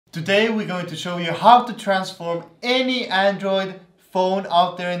Today we're going to show you how to transform any Android phone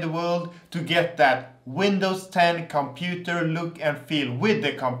out there in the world to get that Windows 10 computer look and feel with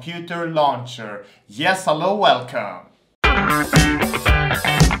the computer launcher. Yes, hello, welcome.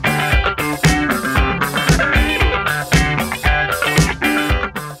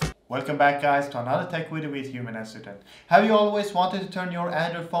 Welcome back guys to another tech video with Human and Suten. Have you always wanted to turn your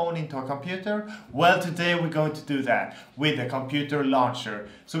Android phone into a computer? Well, today we're going to do that with the computer launcher.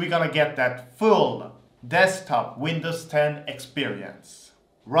 So we're gonna get that full desktop Windows 10 experience.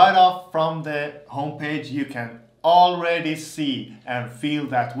 Right off from the homepage you can already see and feel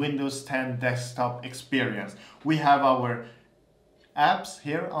that Windows 10 desktop experience. We have our apps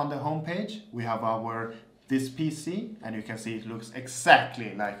here on the homepage. We have this PC, and you can see it looks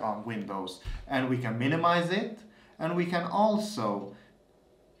exactly like on Windows, and we can minimize it, and we can also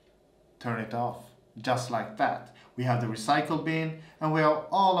turn it off just like that. We have the recycle bin, and we have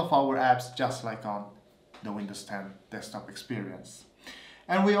all of our apps just like on the Windows 10 desktop experience.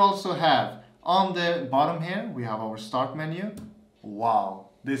 And we also have on the bottom here we have our start menu.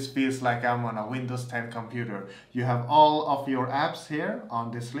 Wow, this feels like I'm on a Windows 10 computer. You have all of your apps here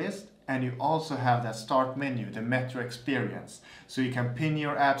on this list, and you also have that start menu, the Metro experience. So you can pin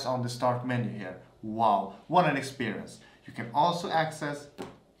your apps on the start menu here. Wow, what an experience. You can also access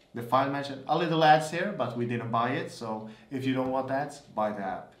the file manager. A little ads here, but we didn't buy it. So if you don't want ads, buy the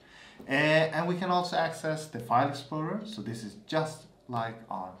app. And we can also access the file explorer. So this is just like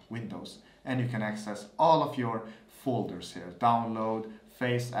on Windows. And you can access all of your folders here. Download,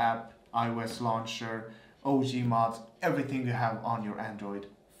 Face app, iOS launcher, OG mods, everything you have on your Android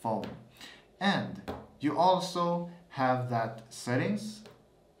phone. And you also have that settings.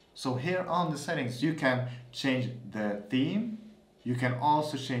 So here on the settings you can change the theme. You can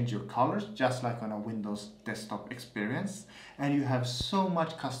also change your colors just like on a Windows desktop experience, and you have so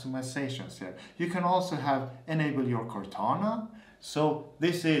much customizations here. You can also enable your Cortana. So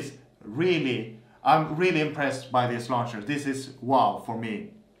this is I'm really impressed by this launcher. This is wow for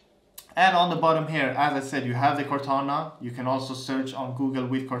me. And on the bottom here, as I said, you have the Cortana. You can also search on Google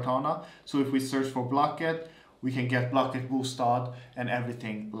with Cortana. So if we search for Blocket, we can get Blocket boosted and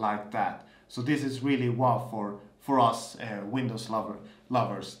everything like that. So this is really wow for us Windows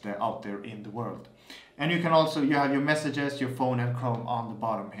lovers out there in the world. And you have your messages, your phone and Chrome on the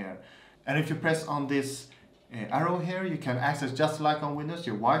bottom here. And if you press on this arrow here, you can access just like on Windows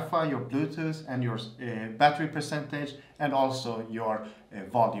your Wi-Fi, your Bluetooth, and your battery percentage, and also your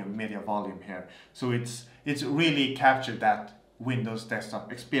media volume here. So it's really captured that Windows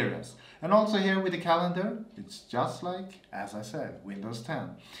desktop experience. And also here with the calendar, it's just like, as I said, Windows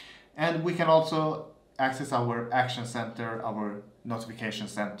 10. And we can also access our action center, our notification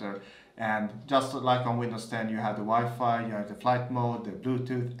center, and just like on Windows 10 you have the Wi-Fi, you have the flight mode, the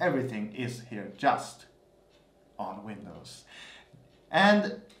Bluetooth, everything is here just on Windows.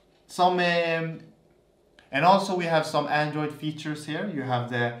 And also we have some Android features here. You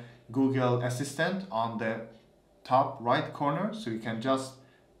have the Google Assistant on the top right corner, so you can just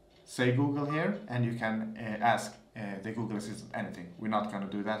say Google here and you can ask the Google Assistant anything. We're not going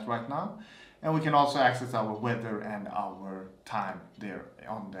to do that right now. And we can also access our weather and our time there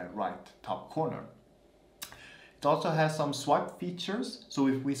on the right top corner. It also has some swipe features. So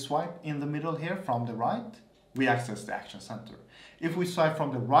if we swipe in the middle here from the right, we access the action center. If we swipe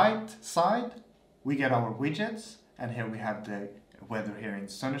from the right side, we get our widgets, and here we have the weather here in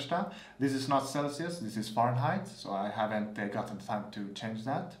Sonnestad. This is not Celsius, this is Fahrenheit, so I haven't gotten the time to change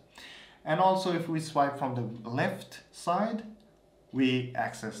that. And also if we swipe from the left side, we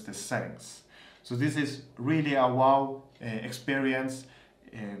access the settings. So this is really a wow experience.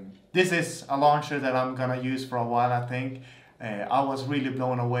 This is a launcher that I'm gonna use for a while, I think. I was really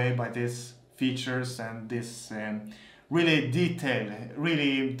blown away by this features and this really detailed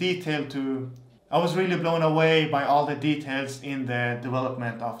I was really blown away by all the details in the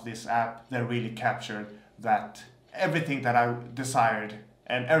development of this app that really captured that everything that I desired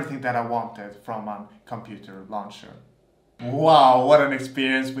and everything that I wanted from a computer launcher. Wow, what an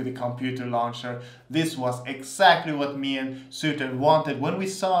experience with the computer launcher. This was exactly what me and Suten wanted. When we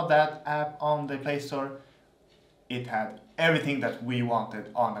saw that app on the Play Store, it had everything that we wanted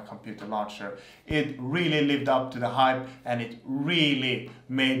on a computer launcher. It really lived up to the hype, and it really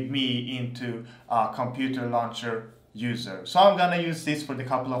made me into a computer launcher user. So I'm gonna use this for the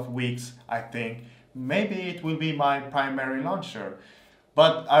couple of weeks, I think. Maybe it will be my primary launcher.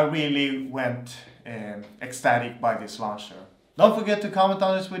 But I really went ecstatic by this launcher. Don't forget to comment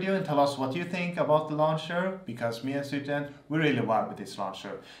on this video and tell us what you think about the launcher, because me and Suten, we really vibe with this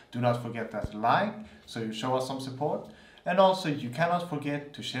launcher. Do not forget that like, so you show us some support. And also, you cannot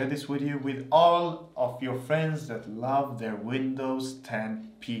forget to share this video with all of your friends that love their Windows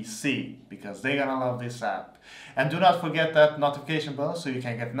 10 PC, because they're gonna love this app. And do not forget that notification bell so you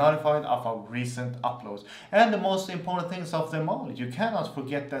can get notified of our recent uploads. And the most important things of them all, you cannot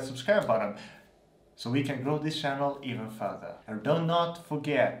forget that subscribe button so we can grow this channel even further. And do not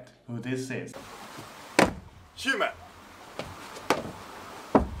forget who this is. Human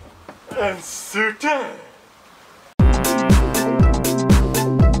and Suten.